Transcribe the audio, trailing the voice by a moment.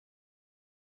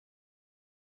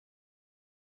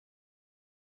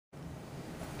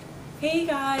Hey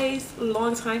guys,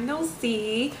 long time no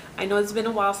see. I know it's been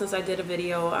a while since I did a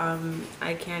video.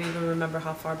 I can't even remember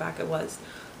how far back it was,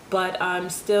 but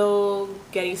I'm still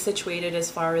getting situated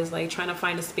as far as like trying to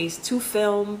find a space to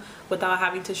film without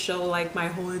having to show like my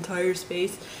whole entire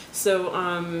space.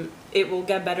 So it will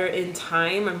get better in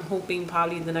time. I'm hoping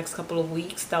probably in the next couple of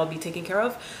weeks that'll be taken care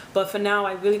of, but for now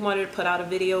I really wanted to put out a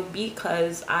video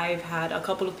because I've had a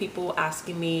couple of people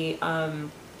asking me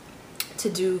to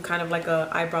do kind of like a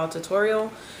eyebrow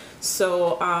tutorial.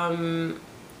 So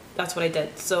that's what I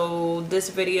did. So this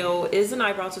video is an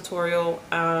eyebrow tutorial,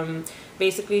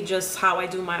 basically just how I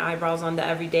do my eyebrows on the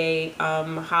everyday,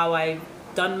 how I've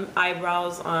done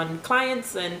eyebrows on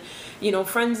clients and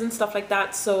friends and stuff like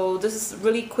that. So this is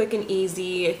really quick and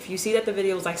easy. If you see that the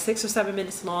video is like 6 or 7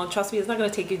 minutes long, trust me, it's not going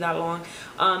to take you that long,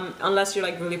 unless you're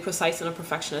like really precise and a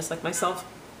perfectionist like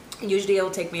myself. Usually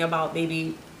it'll take me about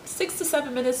maybe 6 to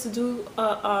 7 minutes to do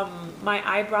my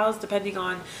eyebrows, depending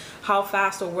on how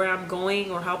fast or where I'm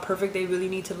going or how perfect they really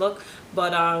need to look.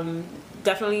 But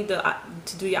definitely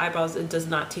to do your eyebrows, it does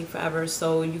not take forever.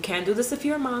 So you can do this if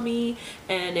you're a mommy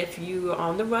and if you're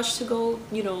on the rush to go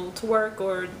to work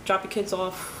or drop your kids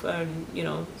off and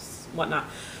whatnot.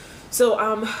 So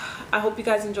I hope you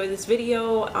guys enjoy this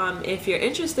video. If you're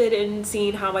interested in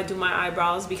seeing how I do my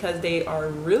eyebrows, because they are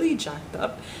really jacked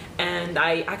up, and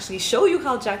I actually show you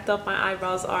how jacked up my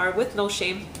eyebrows are with no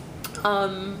shame,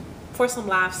 for some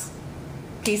laughs,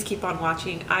 please keep on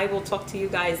watching. I will talk to you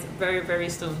guys very, very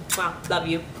soon. Wow, love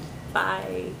you.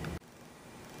 Bye.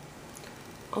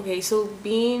 Okay, so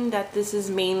being that this is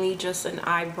mainly just an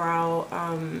eyebrow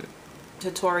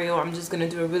tutorial, I'm just gonna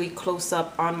do a really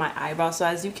close-up on my eyebrows. So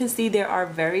as you can see, they are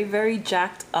very, very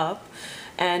jacked up,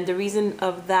 and the reason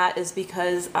of that is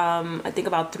because I think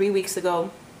about 3 weeks ago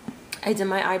I did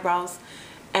my eyebrows,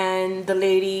 and the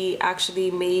lady actually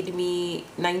made me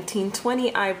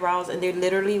 1920 eyebrows, and they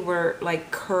literally were like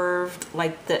curved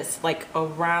like this, like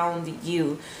around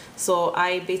you. So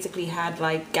I basically had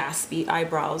like gaspy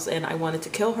eyebrows, and I wanted to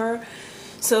kill her.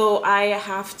 So I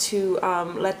have to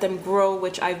let them grow,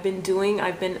 which I've been doing.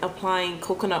 I've been applying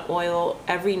coconut oil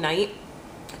every night,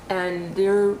 and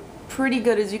they're pretty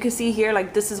good. As you can see here,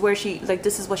 like this is where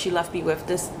this is what she left me with,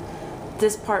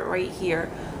 this part right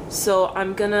here. So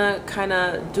I'm gonna kind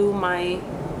of do my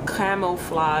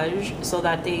camouflage so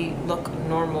that they look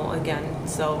normal again.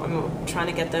 So I'm trying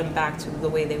to get them back to the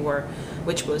way they were,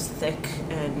 which was thick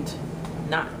and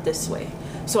not this way.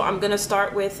 So I'm gonna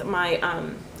start with my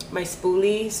my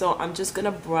spoolie. So I'm just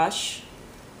gonna brush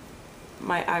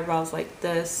my eyebrows like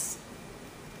this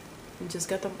and just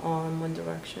get them all in one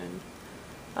direction.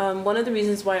 One of the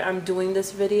reasons why I'm doing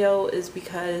this video is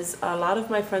because a lot of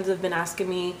my friends have been asking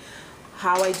me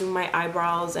how I do my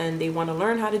eyebrows, and they want to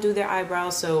learn how to do their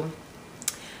eyebrows. So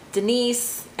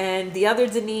Denise and the other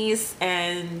Denise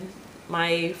and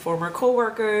my former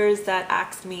co-workers that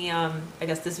asked me, I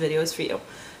guess this video is for you.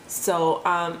 So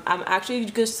I'm actually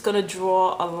just gonna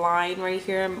draw a line right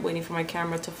here. I'm waiting for my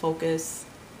camera to focus.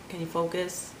 Can you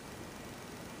focus?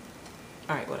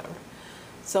 All right, whatever.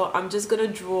 So I'm just gonna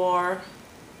draw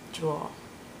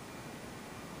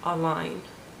a line.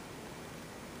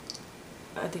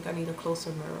 I think I need a closer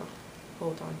mirror.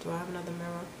 Hold on, do I have another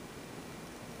mirror?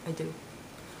 I do.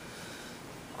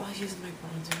 Oh, I'll use my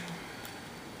bronzer.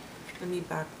 Let me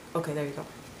back. Okay, there you go.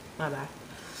 My bad.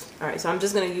 Alright, so I'm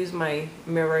just going to use my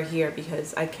mirror here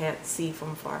because I can't see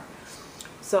from far.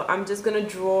 So I'm just going to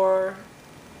draw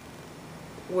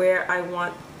where I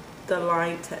want the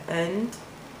line to end.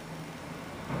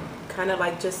 Kind of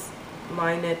like just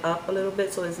line it up a little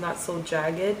bit so it's not so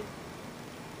jagged.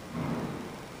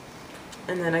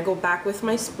 And then I go back with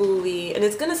my spoolie. And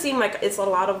it's going to seem like it's a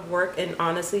lot of work, and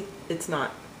honestly, it's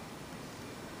not.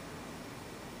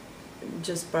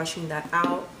 Just brushing that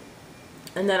out.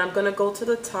 And then I'm gonna go to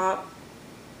the top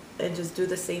and just do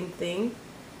the same thing.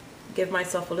 Give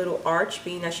myself a little arch,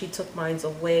 being that she took mine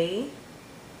away.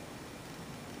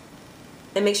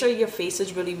 And make sure your face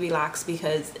is really relaxed,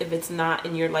 because if it's not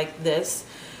and you're like this,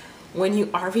 when you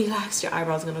are relaxed, your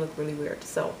eyebrows are gonna look really weird.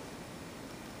 So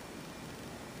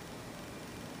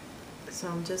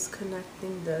I'm just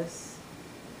connecting this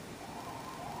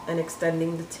and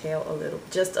extending the tail a little,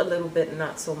 just a little bit,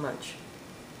 not so much.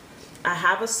 I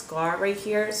have a scar right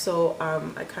here, so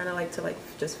I kind of like to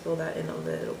just fill that in a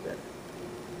little bit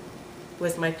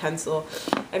with my pencil.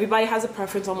 Everybody has a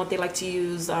preference on what they like to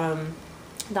use. The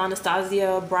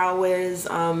Anastasia Brow Wiz.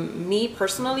 Me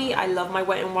personally, I love my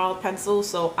Wet n Wild pencil,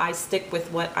 so I stick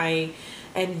with what I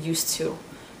am used to.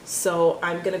 So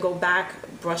I'm gonna go back,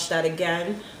 brush that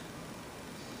again,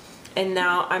 and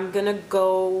now I'm gonna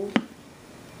go.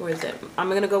 Where is it? I'm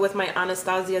gonna go with my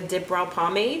Anastasia Dip Brow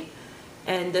Pomade.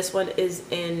 and this one is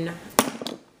in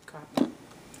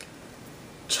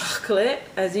chocolate.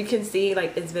 As you can see,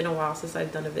 like, it's been a while since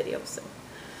I've done a video, so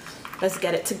let's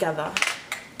get it together.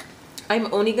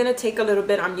 I'm only gonna take a little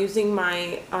bit. I'm using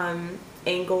my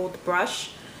angled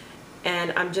brush,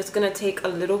 and I'm just gonna take a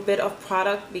little bit of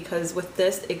product because with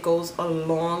this it goes a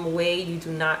long way. You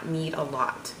do not need a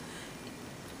lot.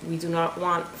 We do not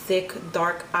want thick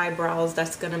dark eyebrows.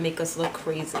 That's gonna make us look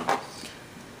crazy.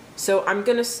 So I'm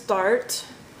gonna start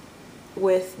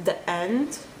with the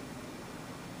end,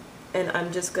 and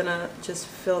I'm just gonna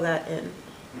fill that in.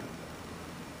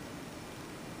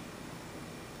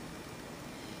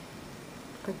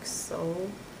 Like so.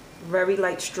 Very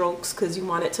light strokes because you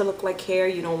want it to look like hair.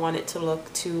 You don't want it to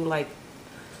look too like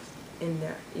in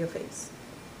there, your face.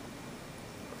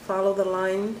 Follow the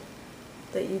line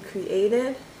that you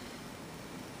created.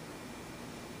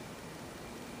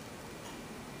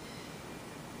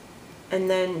 And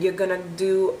then you're gonna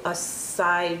do a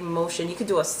side motion. You can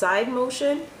do a side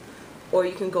motion or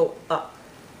you can go up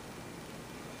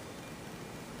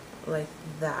like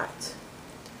that.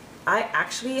 I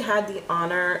actually had the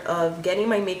honor of getting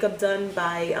my makeup done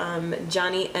by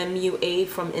Johnny MUA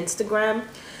from Instagram,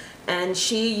 and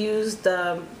she used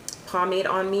the pomade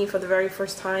on me for the very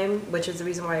first time, which is the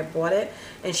reason why I bought it.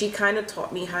 And she kind of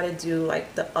taught me how to do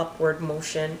like the upward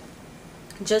motion,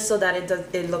 just so that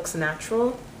it looks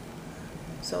natural.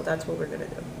 So that's what we're gonna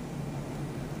do.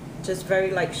 Just very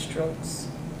light strokes.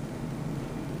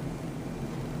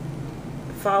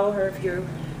 Follow her if you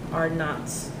are not.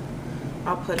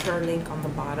 I'll put her link on the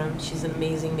bottom. She's an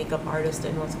amazing makeup artist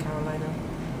in North Carolina.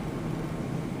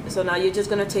 So now you're just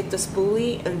gonna take the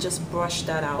spoolie and just brush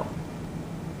that out.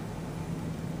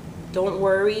 Don't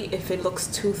worry if it looks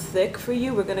too thick for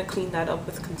you. We're gonna clean that up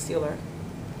with concealer.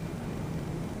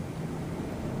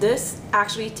 This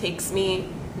actually takes me,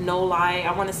 no lie,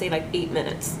 I want to say like 8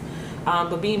 minutes.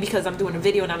 But because I'm doing a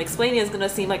video and I'm explaining, it's gonna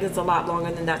seem like it's a lot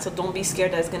longer than that. So don't be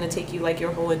scared that it's gonna take you like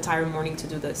your whole entire morning to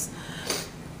do this.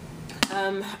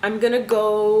 I'm gonna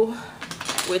go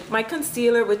with my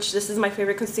concealer, which this is my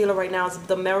favorite concealer right now. It's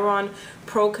the Meron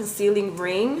Pro Concealing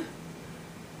Ring,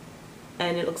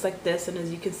 and it looks like this, and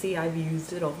as you can see, I've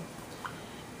used it all.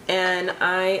 And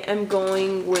I am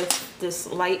going with this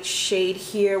light shade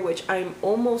here, which I'm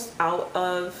almost out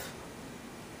of,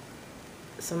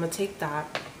 so I'm gonna take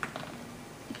that,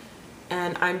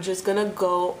 and I'm just gonna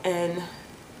go and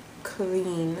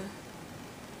clean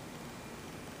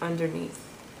underneath.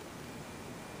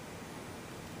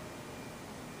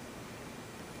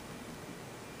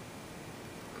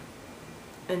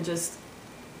 And just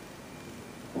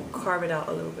carve it out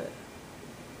a little bit.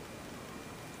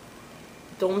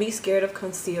 Don't be scared of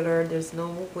concealer. There's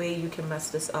no way you can mess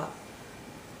this up.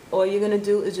 All you're gonna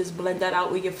do is just blend that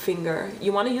out with your finger.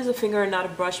 You want to use a finger and not a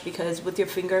brush, because with your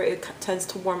finger it tends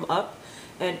to warm up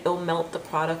and it'll melt the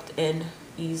product in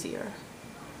easier.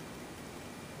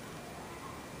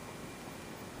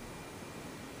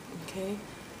 Okay,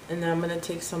 and then I'm gonna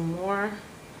take some more,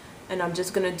 and I'm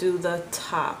just gonna do the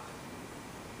top.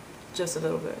 Just a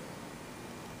little bit.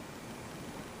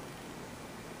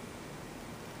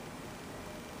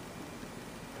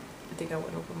 I think I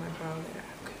went over my brow there.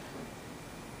 Okay.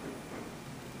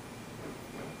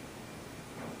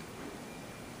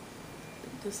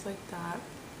 Just like that.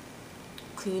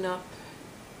 Clean up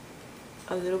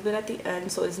a little bit at the end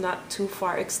so it's not too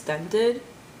far extended.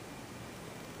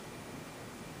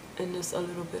 And just a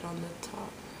little bit on the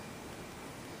top.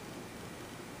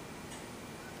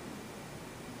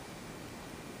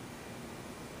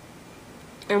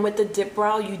 And with the dip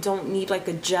brow, you don't need like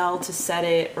a gel to set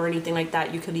it or anything like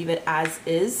that. You can leave it as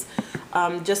is.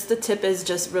 Just the tip is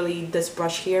just really this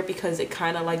brush here, because it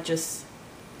kind of like just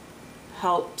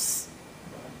helps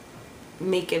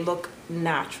make it look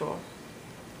natural.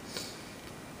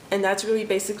 And that's really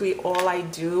basically all I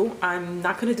do. I'm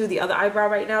not going to do the other eyebrow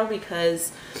right now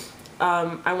because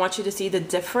I want you to see the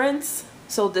difference.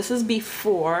 So this is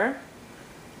before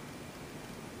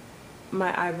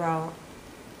my eyebrow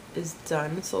is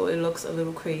done, so it looks a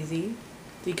little crazy.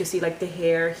 You can see like the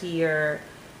hair here,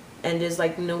 and there's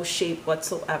like no shape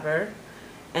whatsoever.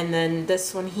 And then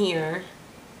this one here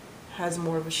has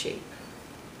more of a shape.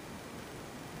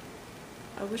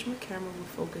 I wish my camera would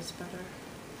focus better.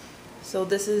 So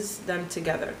this is them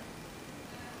together,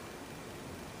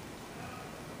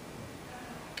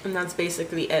 and that's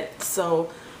basically it. So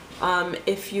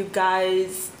if you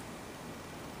guys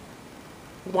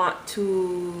want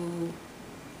to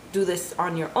do this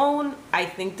on your own, I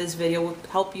think this video will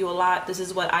help you a lot. This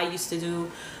is what I used to do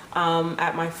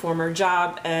at my former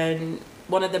job, and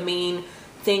one of the main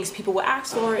things people will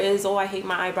ask for is, oh, I hate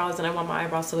my eyebrows and I want my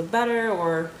eyebrows to look better,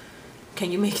 or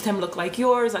can you make them look like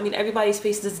yours? I mean, everybody's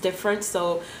face is different,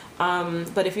 so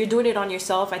but if you're doing it on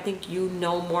yourself, I think you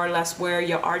know more or less where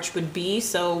your arch would be.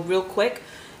 So real quick,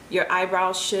 your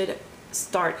eyebrows should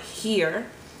start here.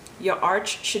 Your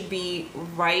arch should be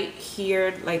right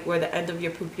here, like where the end of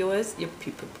your pupil is,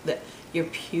 your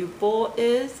pupil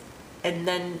is, and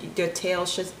then your tail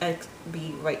should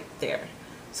be right there.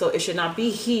 So it should not be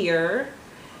here.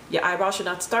 Your eyebrow should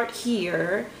not start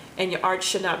here, and your arch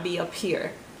should not be up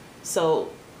here. So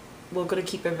we're gonna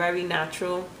keep it very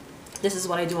natural. This is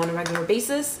what I do on a regular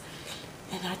basis,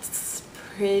 and that's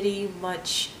pretty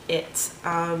much it.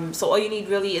 So all you need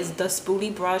really is the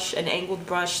spoolie brush, an angled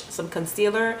brush, some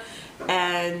concealer,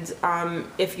 and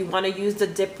if you want to use the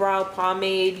dip brow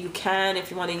pomade, you can.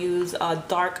 If you want to use a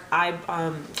dark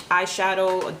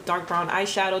eyeshadow, a dark brown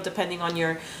eyeshadow, depending on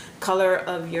your color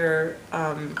of your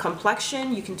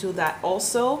complexion, you can do that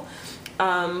also.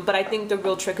 But I think the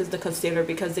real trick is the concealer,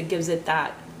 because it gives it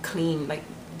that clean, like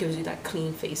gives you that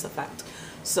clean face effect.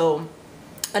 So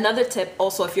another tip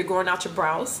also, if you're growing out your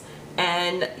brows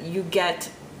and you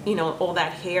get, you know, all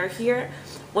that hair here,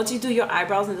 once you do your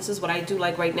eyebrows, and this is what I do,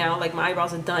 like right now, like my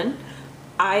eyebrows are done,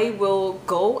 I will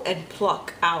go and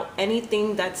pluck out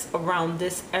anything that's around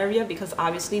this area, because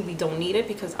obviously we don't need it,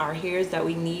 because our hairs that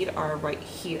we need are right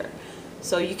here.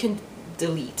 So you can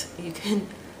delete, you can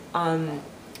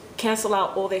cancel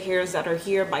out all the hairs that are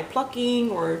here by plucking,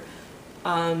 or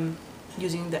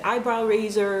using the eyebrow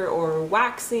razor, or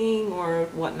waxing, or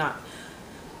whatnot.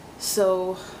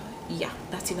 So yeah,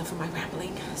 that's enough of my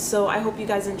rambling. So I hope you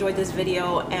guys enjoyed this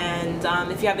video, and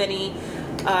if you have any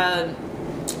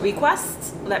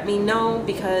requests, let me know,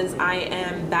 because I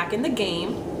am back in the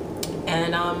game,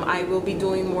 and I will be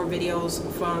doing more videos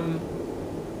from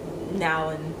now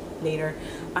and later.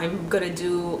 I'm gonna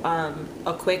do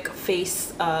a quick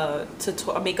face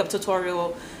makeup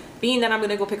tutorial, being that I'm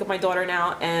gonna go pick up my daughter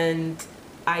now, and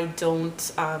I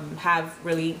don't have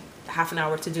really half an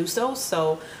hour to do so.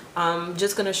 So I'm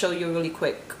just gonna show you a really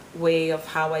quick way of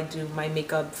how I do my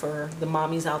makeup for the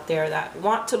mommies out there that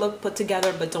want to look put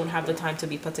together but don't have the time to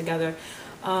be put together.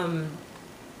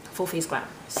 Full face glam.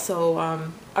 So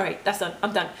all right, that's done.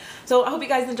 I'm done. So I hope you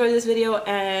guys enjoyed this video,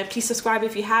 and please subscribe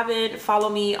if you haven't. Follow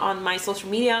me on my social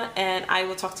media, and I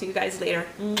will talk to you guys later.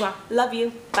 Mwah. Love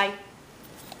you. Bye.